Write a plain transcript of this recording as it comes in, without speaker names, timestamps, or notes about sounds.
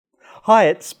Hi,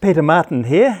 it's Peter Martin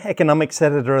here, Economics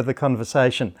Editor of The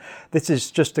Conversation. This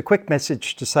is just a quick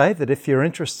message to say that if you're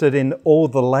interested in all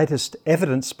the latest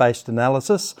evidence-based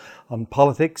analysis on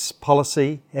politics,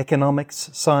 policy,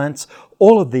 economics, science,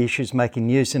 all of the issues making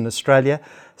news in Australia,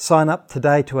 sign up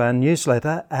today to our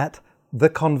newsletter at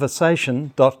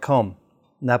theconversation.com.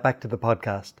 Now back to the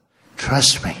podcast.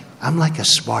 Trust me, I'm like a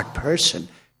smart person.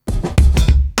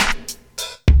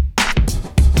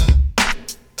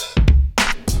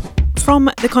 From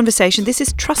The Conversation, this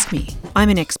is Trust Me, I'm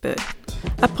an Expert,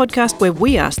 a podcast where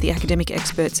we ask the academic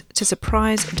experts to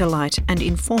surprise, delight and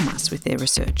inform us with their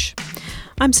research.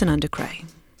 I'm Sananda Cray.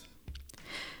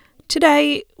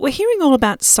 Today, we're hearing all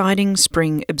about Siding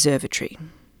Spring Observatory.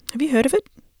 Have you heard of it?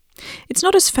 It's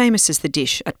not as famous as the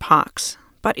Dish at Parkes,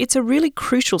 but it's a really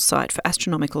crucial site for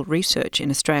astronomical research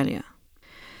in Australia.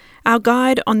 Our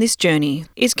guide on this journey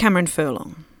is Cameron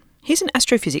Furlong. He's an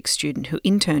astrophysics student who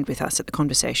interned with us at The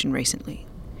Conversation recently.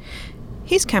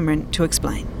 Here's Cameron to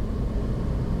explain.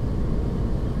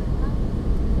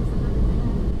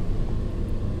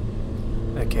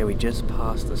 Okay, we just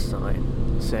passed the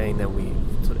sign saying that we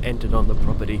sort of entered on the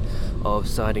property of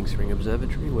Siding Spring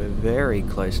Observatory. We're very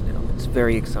close now. It's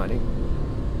very exciting.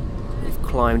 We've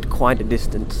climbed quite a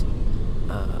distance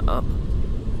up,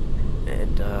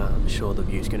 and I'm sure the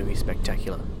view's going to be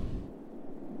spectacular.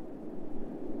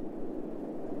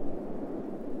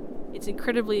 It's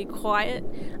incredibly quiet.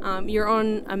 You're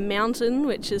on a mountain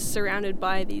which is surrounded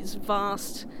by these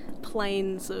vast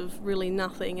plains of really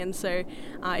nothing, and so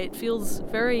it feels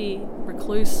very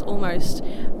recluse almost,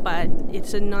 but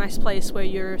it's a nice place where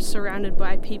you're surrounded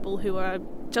by people who are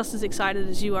just as excited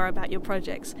as you are about your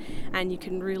projects, and you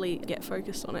can really get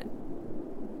focused on it.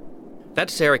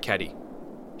 That's Sarah Caddy.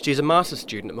 She's a master's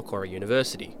student at Macquarie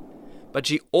University, but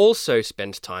she also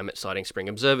spends time at Siding Spring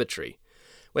Observatory,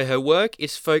 where her work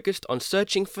is focused on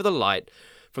searching for the light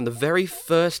from the very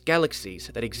first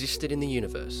galaxies that existed in the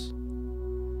universe.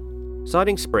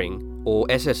 Siding Spring, or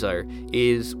SSO,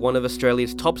 is one of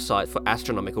Australia's top sites for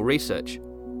astronomical research.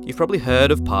 You've probably heard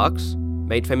of Parkes,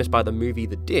 made famous by the movie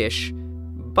The Dish,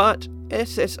 but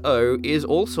SSO is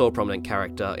also a prominent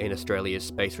character in Australia's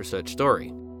space research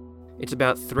story. It's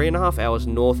about 3.5 hours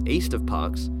northeast of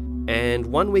Parkes, and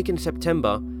 1 week in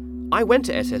September, I went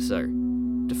to SSO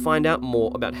to find out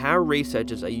more about how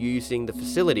researchers are using the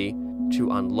facility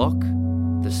to unlock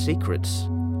the secrets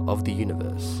of the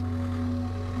universe.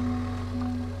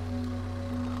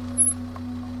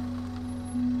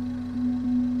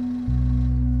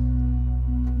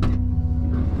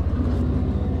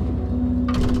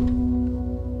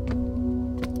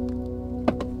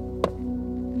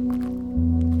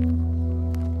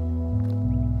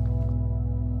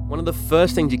 One of the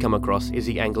first things you come across is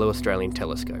the Anglo-Australian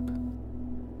Telescope.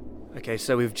 Okay,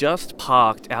 so we've just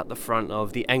parked out the front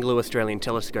of the Anglo-Australian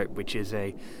Telescope, which is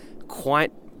a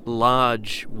quite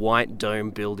large white dome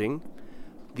building.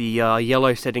 The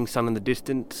yellow setting sun in the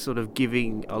distance sort of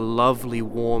giving a lovely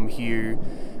warm hue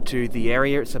to the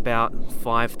area. It's about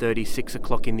 5:30, 6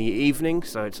 o'clock in the evening,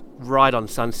 so it's right on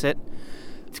sunset.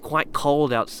 It's quite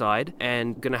cold outside,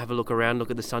 and going to have a look around,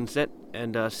 look at the sunset,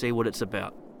 and see what it's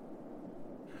about.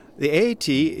 The AAT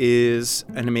is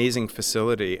an amazing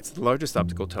facility. It's the largest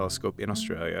optical telescope in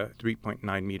Australia,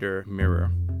 3.9 meter mirror.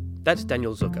 That's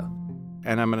Daniel Zucker.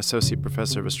 And I'm an associate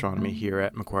professor of astronomy here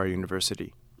at Macquarie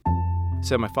University.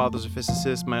 So my father's a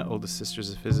physicist, my oldest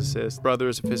sister's a physicist, brother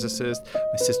is a physicist,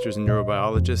 my sister's a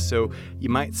neurobiologist. So you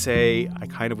might say I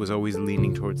kind of was always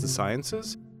leaning towards the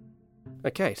sciences.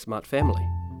 Okay, smart family.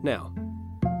 Now,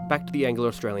 back to the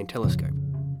Anglo-Australian Telescope.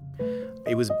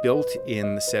 It was built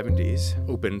in the 70s,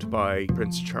 opened by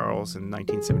Prince Charles in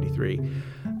 1973,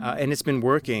 and it's been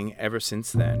working ever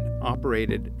since then.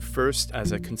 Operated first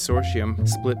as a consortium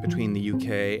split between the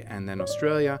UK and then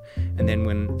Australia, and then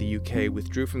when the UK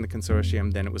withdrew from the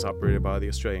consortium, then it was operated by the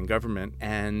Australian government.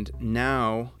 And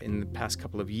now, in the past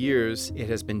couple of years, it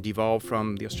has been devolved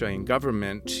from the Australian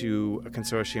government to a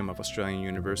consortium of Australian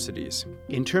universities.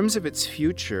 In terms of its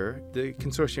future, the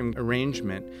consortium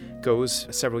arrangement goes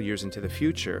several years into the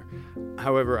future.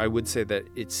 However, I would say that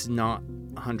it's not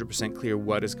 100% clear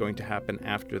what is going to happen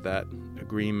after that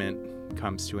agreement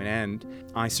comes to an end.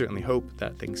 I certainly hope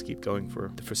that things keep going for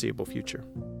the foreseeable future.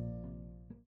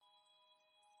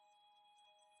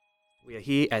 We are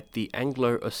here at the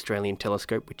Anglo-Australian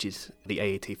Telescope, which is the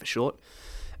AAT for short,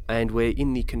 and we're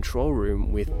in the control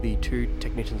room with the two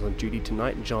technicians on duty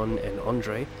tonight, John and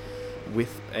Andre,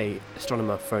 with an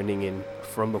astronomer phoning in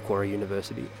from Macquarie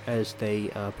University as they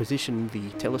position the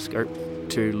telescope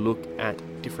to look at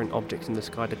different objects in the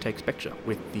sky to take spectra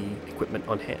with the equipment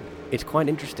on hand. It's quite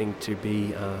interesting to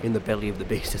be in the belly of the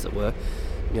beast, as it were,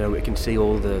 You know, we can see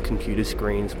all the computer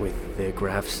screens with their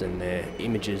graphs and their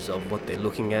images of what they're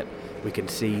looking at. We can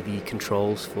see the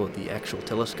controls for the actual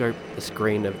telescope. The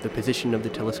screen of the position of the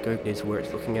telescope is where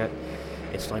it's looking at.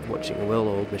 It's like watching a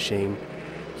well-oiled machine,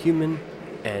 human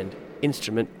and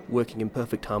instrument working in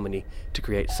perfect harmony to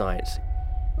create science.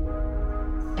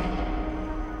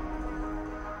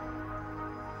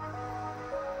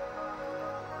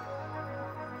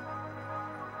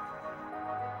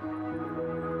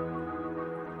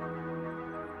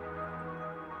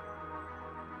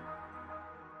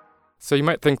 So you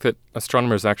might think that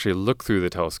astronomers actually look through the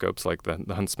telescopes like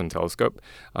the Huntsman telescope.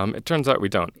 It turns out we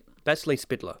don't. That's Lee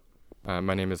Spittler.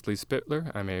 My name is Lee Spittler.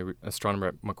 I'm an astronomer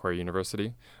at Macquarie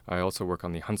University. I also work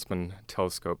on the Huntsman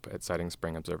telescope at Siding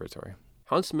Spring Observatory.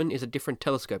 Huntsman is a different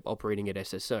telescope operating at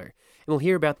SSO, and we'll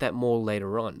hear about that more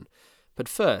later on. But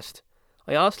first,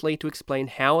 I asked Lee to explain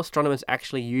how astronomers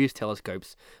actually use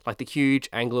telescopes like the huge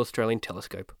Anglo-Australian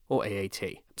Telescope, or AAT.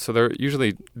 So they're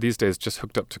usually, these days, just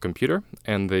hooked up to a computer,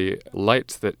 and the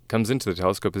light that comes into the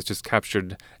telescope is just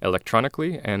captured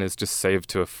electronically and is just saved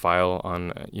to a file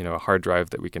on a hard drive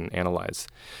that we can analyze.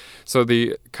 So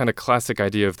the kind of classic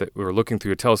idea of that we're looking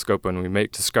through a telescope when we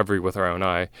make discovery with our own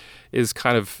eye is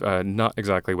kind of not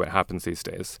exactly what happens these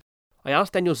days. I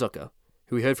asked Daniel Zucker,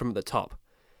 who we heard from at the top,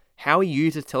 how he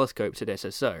uses telescopes at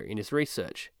SSO in his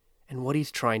research and what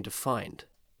he's trying to find.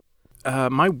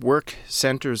 My work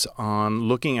centers on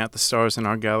looking at the stars in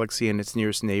our galaxy and its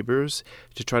nearest neighbors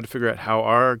to try to figure out how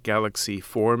our galaxy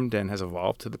formed and has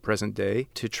evolved to the present day,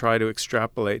 to try to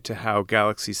extrapolate to how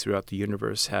galaxies throughout the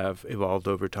universe have evolved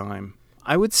over time.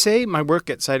 I would say my work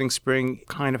at Siding Spring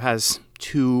kind of has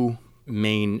two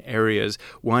main areas.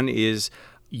 One is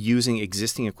using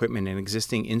existing equipment and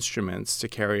existing instruments to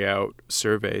carry out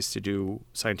surveys to do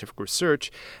scientific research.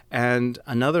 And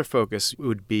another focus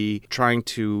would be trying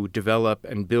to develop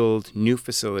and build new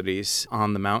facilities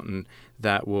on the mountain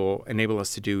that will enable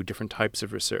us to do different types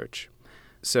of research.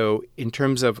 So in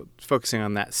terms of focusing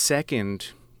on that second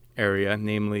area,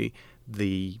 namely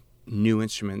the new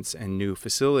instruments and new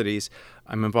facilities,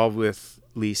 I'm involved with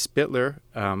Lee Spittler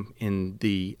in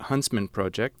the Huntsman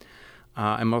project.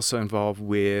 I'm also involved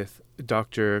with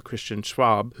Dr. Christian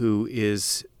Schwab, who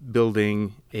is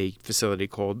building a facility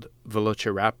called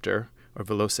Velociraptor,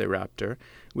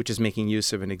 which is making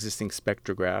use of an existing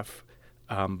spectrograph,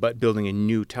 but building a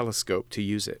new telescope to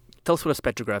use it. Tell us what a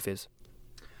spectrograph is.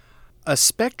 A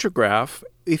spectrograph,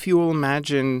 if you will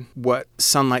imagine what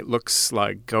sunlight looks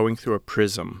like going through a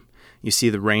prism, you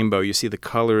see the rainbow, you see the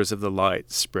colors of the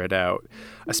light spread out.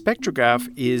 A spectrograph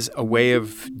is a way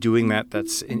of doing that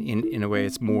that's in a way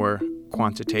it's more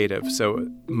quantitative. So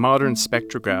modern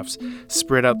spectrographs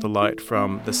spread out the light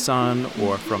from the sun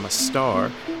or from a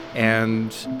star,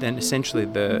 and then essentially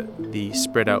the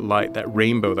spread out light, that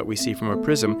rainbow that we see from a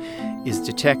prism, is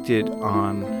detected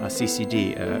on a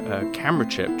CCD, a camera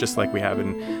chip, just like we have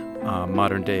in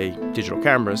modern day digital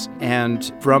cameras.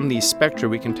 And from these spectra,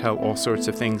 we can tell all sorts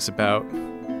of things about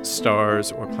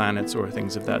stars or planets or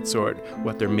things of that sort,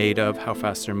 what they're made of, how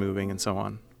fast they're moving, and so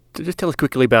on. So just tell us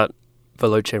quickly about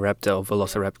Velociraptor or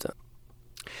Velociraptor.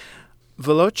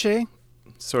 Veloce,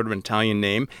 sort of an Italian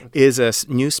name, is a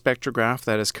new spectrograph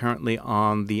that is currently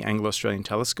on the Anglo-Australian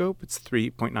Telescope. It's a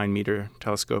 3.9 meter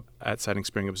telescope at Siding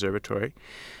Spring Observatory.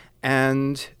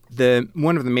 And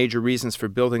one of the major reasons for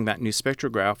building that new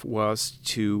spectrograph was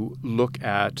to look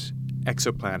at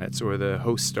exoplanets, or the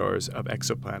host stars of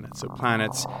exoplanets, so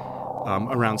planets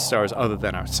around stars other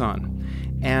than our sun.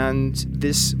 And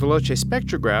this Veloce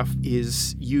spectrograph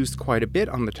is used quite a bit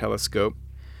on the telescope,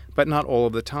 but not all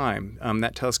of the time.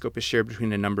 That telescope is shared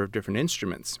between a number of different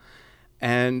instruments.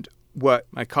 And what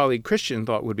my colleague Christian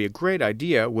thought would be a great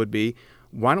idea would be,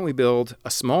 why don't we build a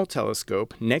small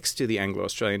telescope next to the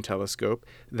Anglo-Australian Telescope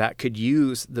that could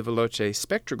use the Veloce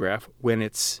spectrograph when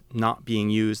it's not being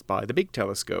used by the big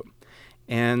telescope?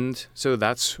 And so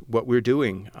that's what we're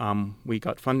doing. We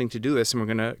got funding to do this, and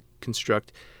we're going to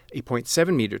construct a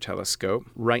 0.7 meter telescope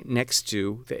right next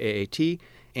to the AAT,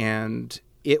 and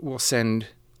it will send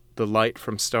the light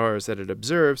from stars that it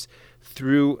observes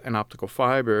through an optical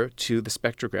fiber to the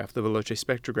spectrograph, the Veloce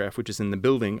spectrograph, which is in the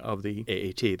building of the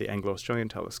AAT, the Anglo-Australian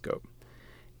Telescope.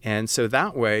 And so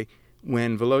that way,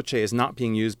 when Veloce is not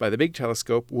being used by the big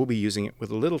telescope, we'll be using it with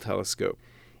a little telescope.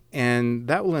 And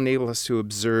that will enable us to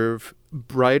observe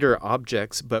brighter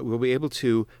objects, but we'll be able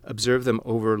to observe them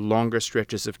over longer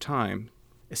stretches of time,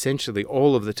 essentially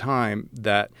all of the time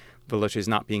that Veloce is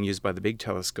not being used by the big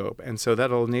telescope. And so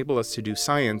that'll enable us to do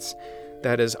science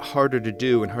that is harder to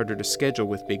do and harder to schedule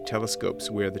with big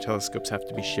telescopes, where the telescopes have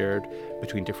to be shared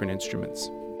between different instruments.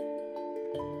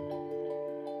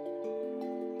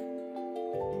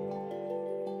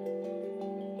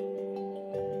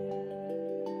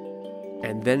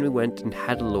 And then we went and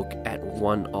had a look at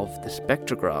one of the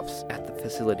spectrographs at the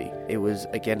facility. It was,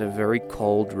 again, a very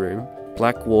cold room,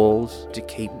 black walls to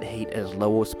keep the heat as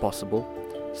low as possible,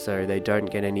 so they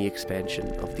don't get any expansion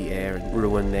of the air and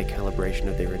ruin their calibration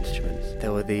of their instruments.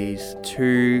 There were these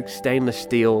 2 stainless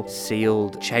steel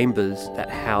sealed chambers that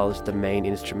housed the main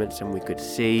instruments, and we could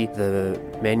see the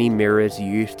many mirrors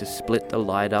used to split the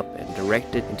light up and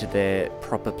direct it into their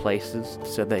proper places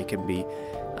so they can be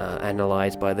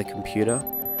analysed by the computer.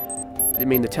 I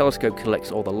mean, the telescope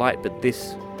collects all the light, but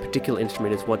this particular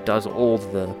instrument is what does all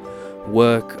the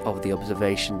work of the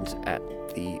observations at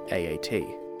the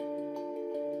AAT.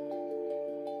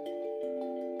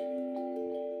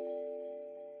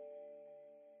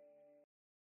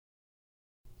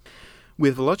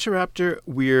 With Velociraptor,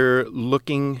 we're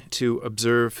looking to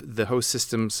observe the host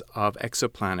systems of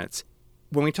exoplanets.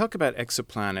 When we talk about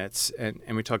exoplanets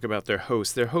and we talk about their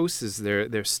host is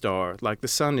their star. Like the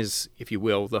sun is, if you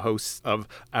will, the host of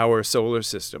our solar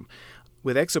system.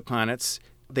 With exoplanets,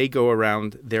 they go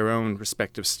around their own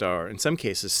respective star. In some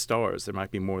cases, stars. There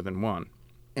might be more than one.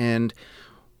 And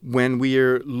when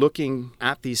we're looking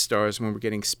at these stars, when we're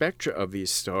getting spectra of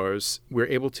these stars, we're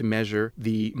able to measure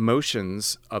the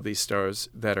motions of these stars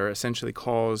that are essentially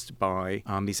caused by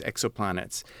these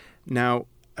exoplanets. Now,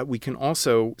 we can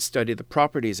also study the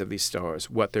properties of these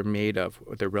stars, what they're made of,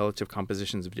 what their relative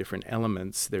compositions of different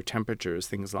elements, their temperatures,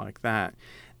 things like that.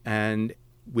 And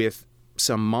with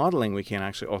some modeling, we can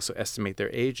actually also estimate their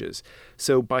ages.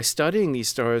 So by studying these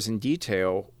stars in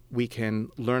detail, we can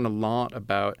learn a lot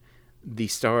about the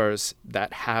stars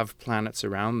that have planets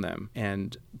around them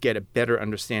and get a better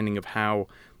understanding of how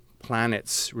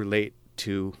planets relate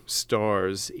to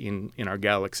stars in our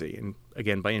galaxy, and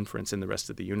again, by inference, in the rest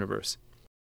of the universe.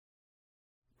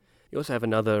 You also have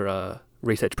another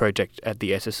research project at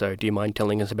the SSO. Do you mind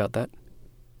telling us about that?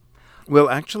 Well,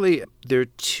 actually, there are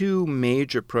 2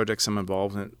 major projects I'm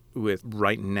involved with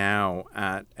right now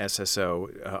at SSO,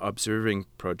 observing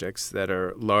projects that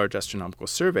are large astronomical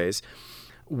surveys.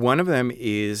 One of them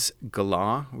is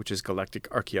GALA, which is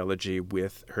Galactic Archaeology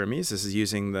with Hermes. This is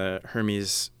using the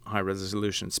Hermes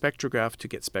high-resolution spectrograph to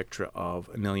get spectra of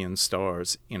 1 million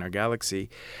stars in our galaxy.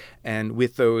 And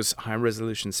with those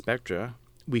high-resolution spectra,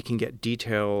 we can get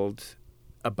detailed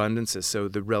abundances, so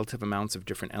the relative amounts of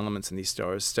different elements in these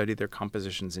stars, study their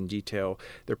compositions in detail,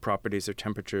 their properties, their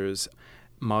temperatures,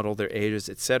 model their ages,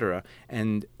 etc.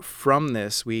 And from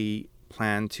this, we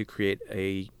plan to create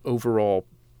a overall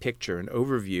picture, an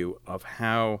overview of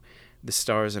how the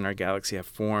stars in our galaxy have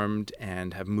formed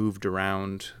and have moved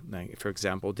around. Like, for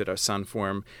example, did our sun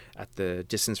form at the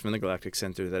distance from the galactic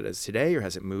center that is today, or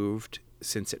has it moved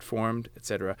since it formed,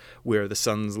 etc.? Where the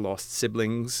sun's lost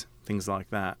siblings, things like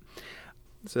that.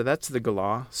 So that's the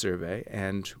GALA survey,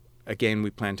 and again, we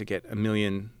plan to get 1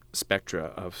 million spectra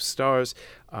of stars.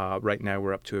 Right now,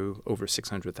 we're up to over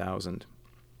 600,000.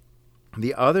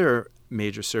 The other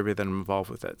major survey that I'm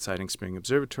involved with at Siding Spring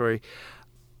Observatory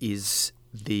is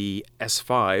the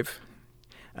S5.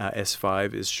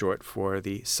 S5 is short for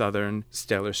the Southern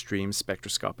Stellar Stream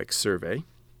Spectroscopic Survey.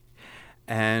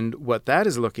 And what that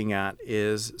is looking at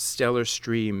is stellar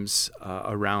streams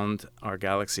around our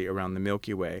galaxy, around the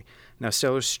Milky Way. Now,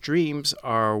 stellar streams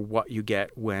are what you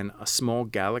get when a small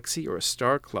galaxy or a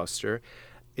star cluster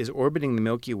is orbiting the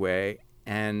Milky Way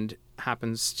and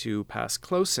happens to pass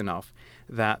close enough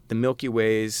that the Milky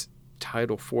Way's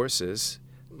tidal forces,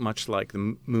 much like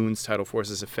the moon's tidal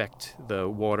forces affect the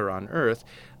water on Earth,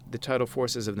 the tidal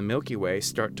forces of the Milky Way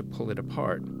start to pull it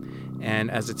apart. And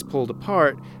as it's pulled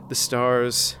apart, the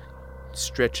stars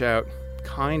stretch out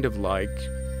kind of like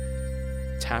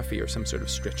taffy or some sort of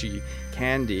stretchy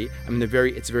candy. I mean,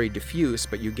 it's very diffuse,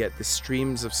 but you get the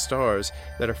streams of stars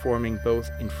that are forming both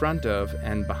in front of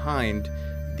and behind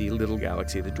the little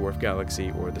galaxy, the dwarf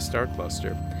galaxy, or the star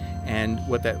cluster. And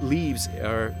what that leaves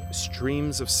are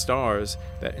streams of stars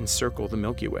that encircle the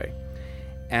Milky Way.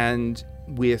 And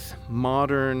with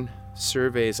modern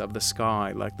surveys of the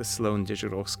sky, like the Sloan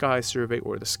Digital Sky Survey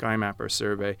or the SkyMapper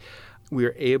survey,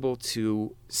 we're able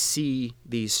to see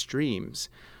these streams.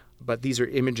 But these are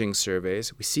imaging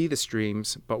surveys. We see the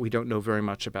streams, but we don't know very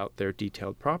much about their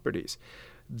detailed properties.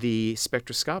 The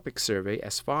spectroscopic survey,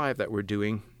 S5, that we're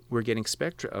doing, we're getting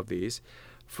spectra of these.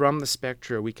 From the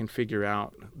spectra, we can figure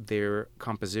out their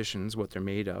compositions, what they're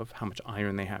made of, how much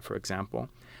iron they have, for example.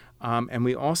 And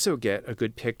we also get a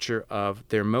good picture of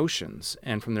their motions.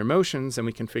 And from their motions, then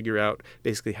we can figure out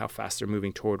basically how fast they're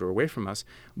moving toward or away from us.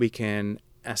 We can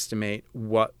estimate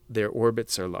what their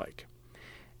orbits are like.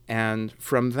 And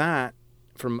from that,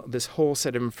 from this whole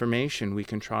set of information, we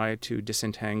can try to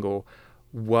disentangle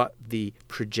what the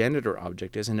progenitor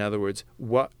object is. In other words,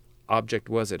 what object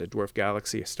was it? A dwarf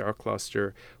galaxy, a star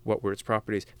cluster? What were its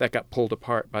properties? That got pulled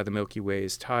apart by the Milky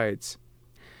Way's tides.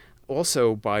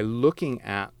 Also, by looking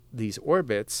at these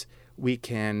orbits, we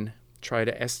can try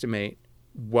to estimate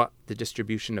what the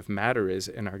distribution of matter is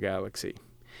in our galaxy.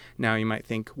 Now, you might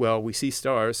think, well, we see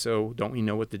stars, so don't we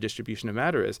know what the distribution of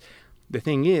matter is? The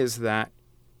thing is that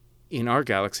in our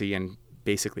galaxy, and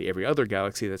basically every other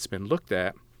galaxy that's been looked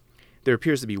at, there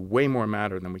appears to be way more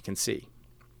matter than we can see.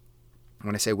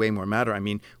 When I say way more matter, I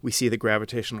mean we see the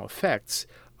gravitational effects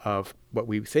of what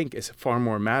we think is far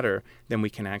more matter than we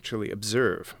can actually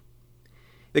observe.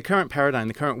 The current paradigm,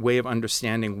 the current way of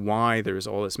understanding why there is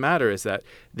all this matter is that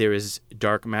there is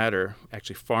dark matter,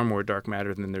 actually far more dark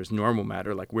matter than there's normal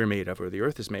matter like we're made of or the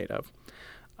Earth is made of.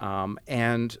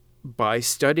 And by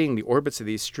studying the orbits of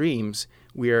these streams,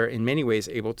 we are in many ways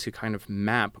able to kind of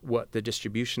map what the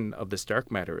distribution of this dark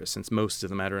matter is, since most of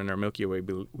the matter in our Milky Way,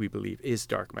 we believe, is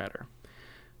dark matter.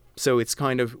 So it's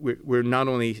kind of, we're not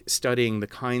only studying the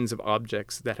kinds of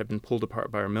objects that have been pulled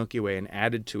apart by our Milky Way and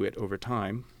added to it over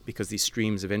time, because these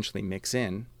streams eventually mix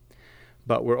in,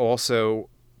 but we're also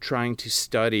trying to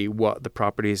study what the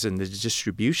properties and the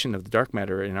distribution of the dark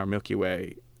matter in our Milky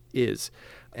Way is,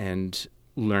 and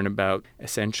learn about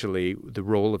essentially the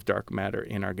role of dark matter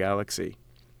in our galaxy.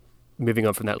 Moving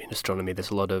on from that, in astronomy,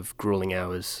 there's a lot of grueling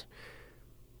hours.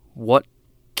 What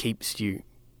keeps you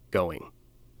going?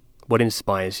 What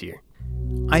inspires you?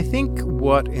 I think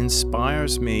what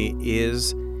inspires me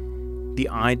is the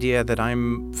idea that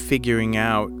I'm figuring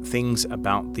out things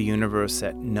about the universe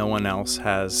that no one else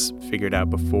has figured out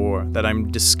before, that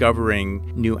I'm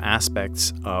discovering new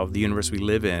aspects of the universe we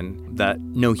live in that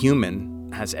no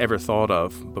human has ever thought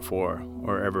of before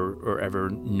or ever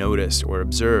noticed or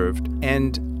observed.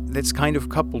 And that's kind of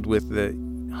coupled with the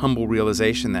humble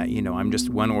realization that, I'm just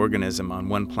one organism on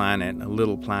one planet, a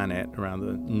little planet around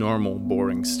the normal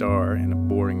boring star in a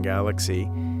boring galaxy.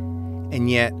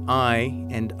 And yet I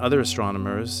and other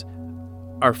astronomers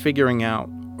are figuring out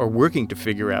or working to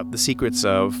figure out the secrets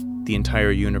of the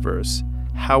entire universe,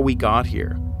 how we got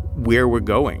here, where we're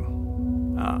going.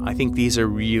 I think these are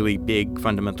really big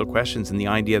fundamental questions, and the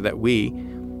idea that we,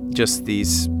 just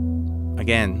these,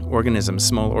 again, organisms,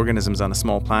 small organisms on a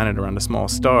small planet around a small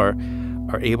star,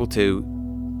 are able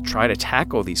to try to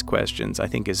tackle these questions, I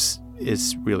think is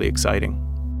really exciting.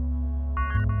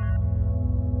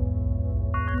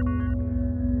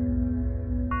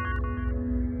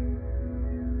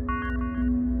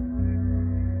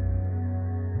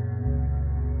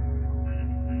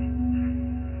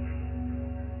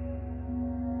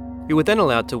 We were then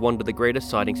allowed to wander the Greater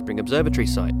Siding Spring Observatory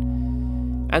site.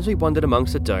 As we wandered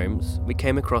amongst the domes, we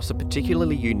came across a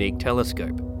particularly unique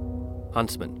telescope,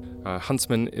 Huntsman.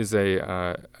 Huntsman is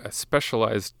a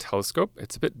specialized telescope.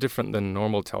 It's a bit different than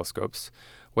normal telescopes.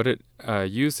 What it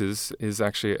uses is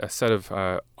actually a set of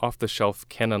off-the-shelf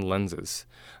Canon lenses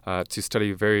to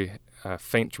study very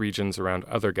faint regions around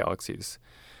other galaxies.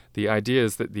 The idea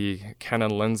is that the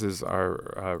Canon lenses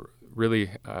are really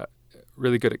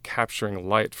good at capturing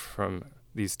light from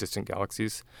these distant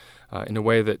galaxies in a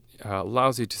way that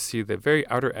allows you to see the very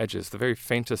outer edges, the very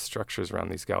faintest structures around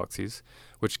these galaxies,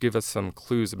 which give us some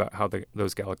clues about how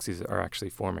those galaxies are actually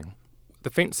forming. The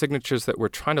faint signatures that we're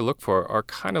trying to look for are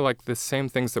kind of like the same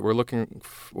things that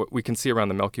what we can see around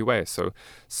the Milky Way. So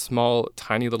small,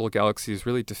 tiny little galaxies,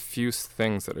 really diffuse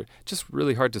things that are just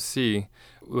really hard to see.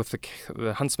 With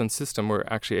the Huntsman system, we're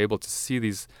actually able to see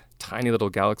these tiny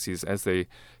little galaxies as they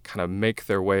kind of make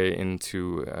their way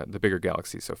into the bigger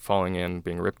galaxies, so falling in,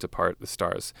 being ripped apart, the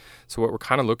stars. So what we're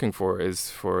kind of looking for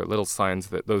is for little signs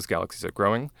that those galaxies are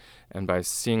growing, and by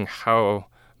seeing how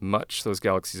much those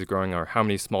galaxies are growing or how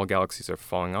many small galaxies are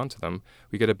falling onto them,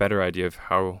 we get a better idea of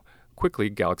how quickly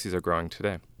galaxies are growing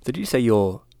today. So did you say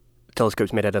your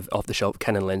telescope's made out of off-the-shelf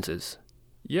Canon lenses?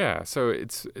 Yeah, so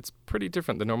it's pretty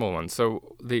different than normal ones.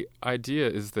 So the idea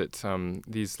is that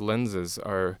these lenses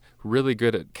are really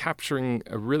good at capturing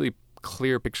a really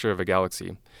clear picture of a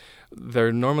galaxy.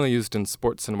 They're normally used in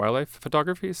sports and wildlife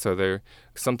photography, so they're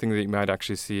something that you might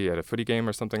actually see at a footy game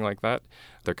or something like that.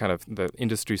 They're kind of the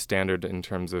industry standard in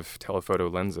terms of telephoto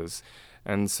lenses.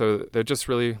 And so they're just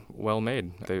really well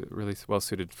made. They're really well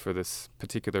suited for this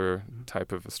particular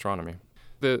type of astronomy.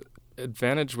 The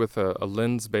advantage with a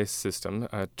lens-based system,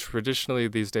 traditionally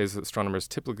these days astronomers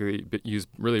typically use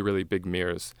really, really big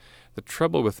mirrors. The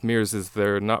trouble with mirrors is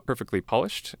they're not perfectly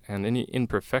polished, and any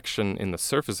imperfection in the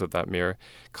surface of that mirror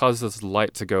causes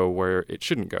light to go where it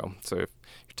shouldn't go. So if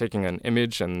you're taking an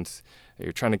image and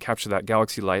you're trying to capture that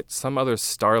galaxy light, some other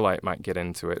starlight might get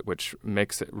into it, which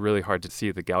makes it really hard to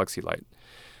see the galaxy light.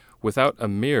 Without a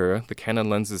mirror, the Canon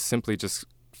lenses simply just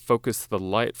focus the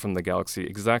light from the galaxy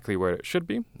exactly where it should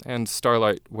be and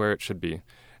starlight where it should be.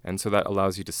 And so that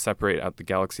allows you to separate out the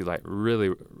galaxy light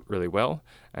really, really well,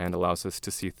 and allows us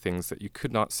to see things that you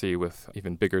could not see with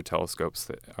even bigger telescopes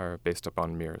that are based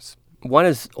upon mirrors. Why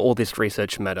does all this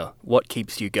research matter? What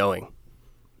keeps you going?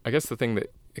 I guess the thing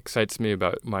that excites me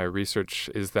about my research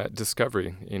is that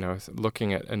discovery,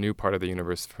 looking at a new part of the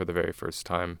universe for the very first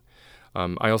time.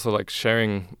 I also like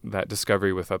sharing that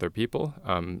discovery with other people,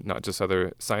 not just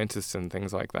other scientists and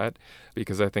things like that,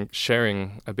 because I think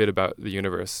sharing a bit about the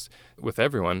universe with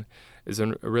everyone is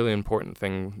a really important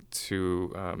thing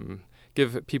to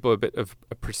give people a bit of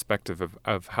a perspective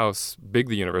of how big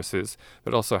the universe is,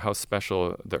 but also how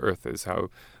special the Earth is, how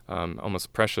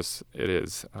almost precious it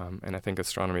is. And I think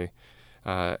astronomy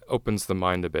opens the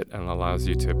mind a bit and allows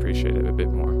you to appreciate it a bit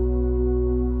more.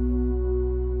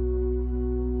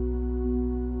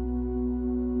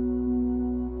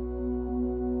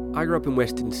 I grew up in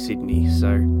Western Sydney,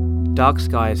 so dark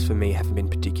skies for me haven't been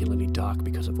particularly dark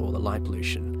because of all the light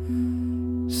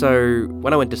pollution. So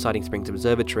when I went to Siding Springs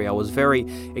Observatory, I was very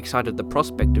excited at the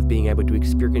prospect of being able to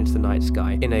experience the night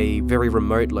sky in a very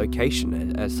remote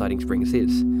location as Siding Springs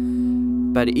is.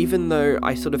 But even though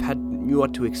I sort of knew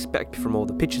what to expect from all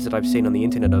the pictures that I've seen on the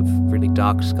internet of really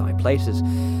dark sky places,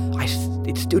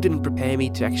 it still didn't prepare me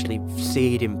to actually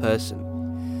see it in person.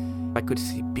 I could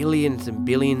see billions and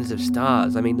billions of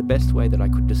stars. I mean, the best way that I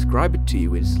could describe it to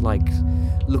you is like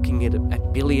looking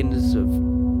at billions of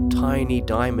tiny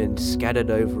diamonds scattered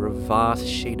over a vast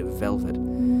sheet of velvet.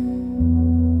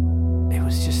 It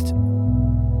was just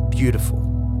beautiful.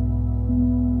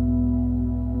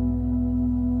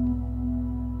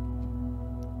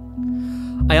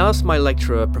 I asked my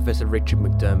lecturer, Professor Richard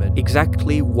McDermott,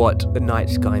 exactly what the night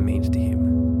sky means to him.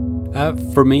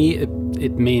 For me,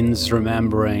 it means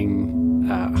remembering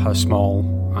how small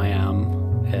I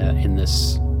am in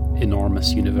this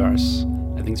enormous universe.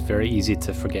 I think it's very easy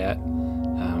to forget.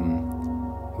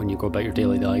 When you go about your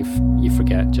daily life, you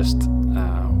forget just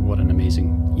what an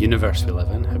amazing universe we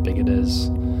live in, how big it is.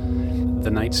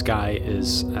 The night sky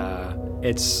is,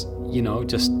 it's,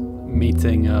 just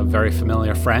meeting a very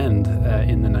familiar friend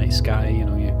in the night sky.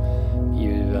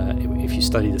 If you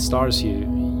study the stars,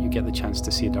 you get the chance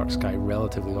to see a dark sky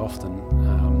relatively often.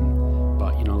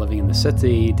 But living in the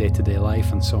city, day-to-day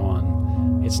life and so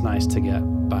on, it's nice to get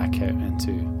back out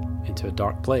into a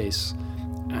dark place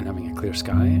and having a clear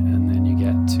sky, and then you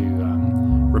get to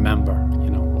remember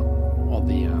all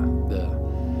the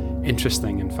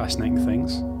interesting and fascinating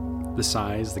things, the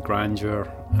size, the grandeur,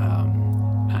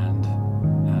 and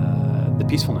the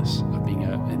peacefulness of being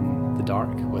out in the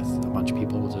dark with a bunch of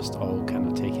people just all kind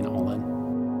of taking it all in.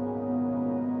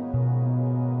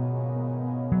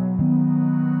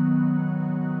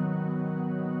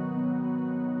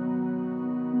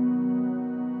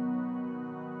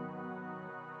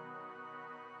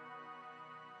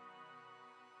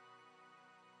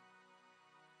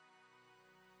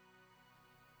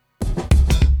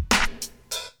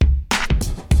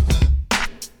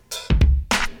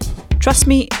 Trust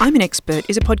Me, I'm an Expert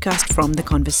is a podcast from The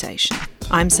Conversation.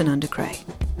 I'm Sananda Cray.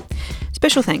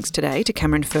 Special thanks today to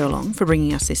Cameron Furlong for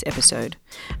bringing us this episode,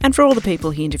 and for all the people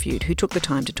he interviewed who took the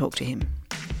time to talk to him.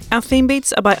 Our theme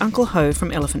beats are by Uncle Ho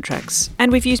from Elephant Tracks,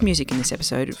 and we've used music in this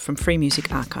episode from Free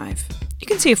Music Archive. You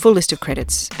can see a full list of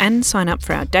credits and sign up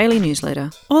for our daily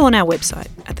newsletter, all on our website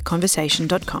at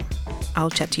theconversation.com. I'll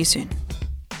chat to you soon.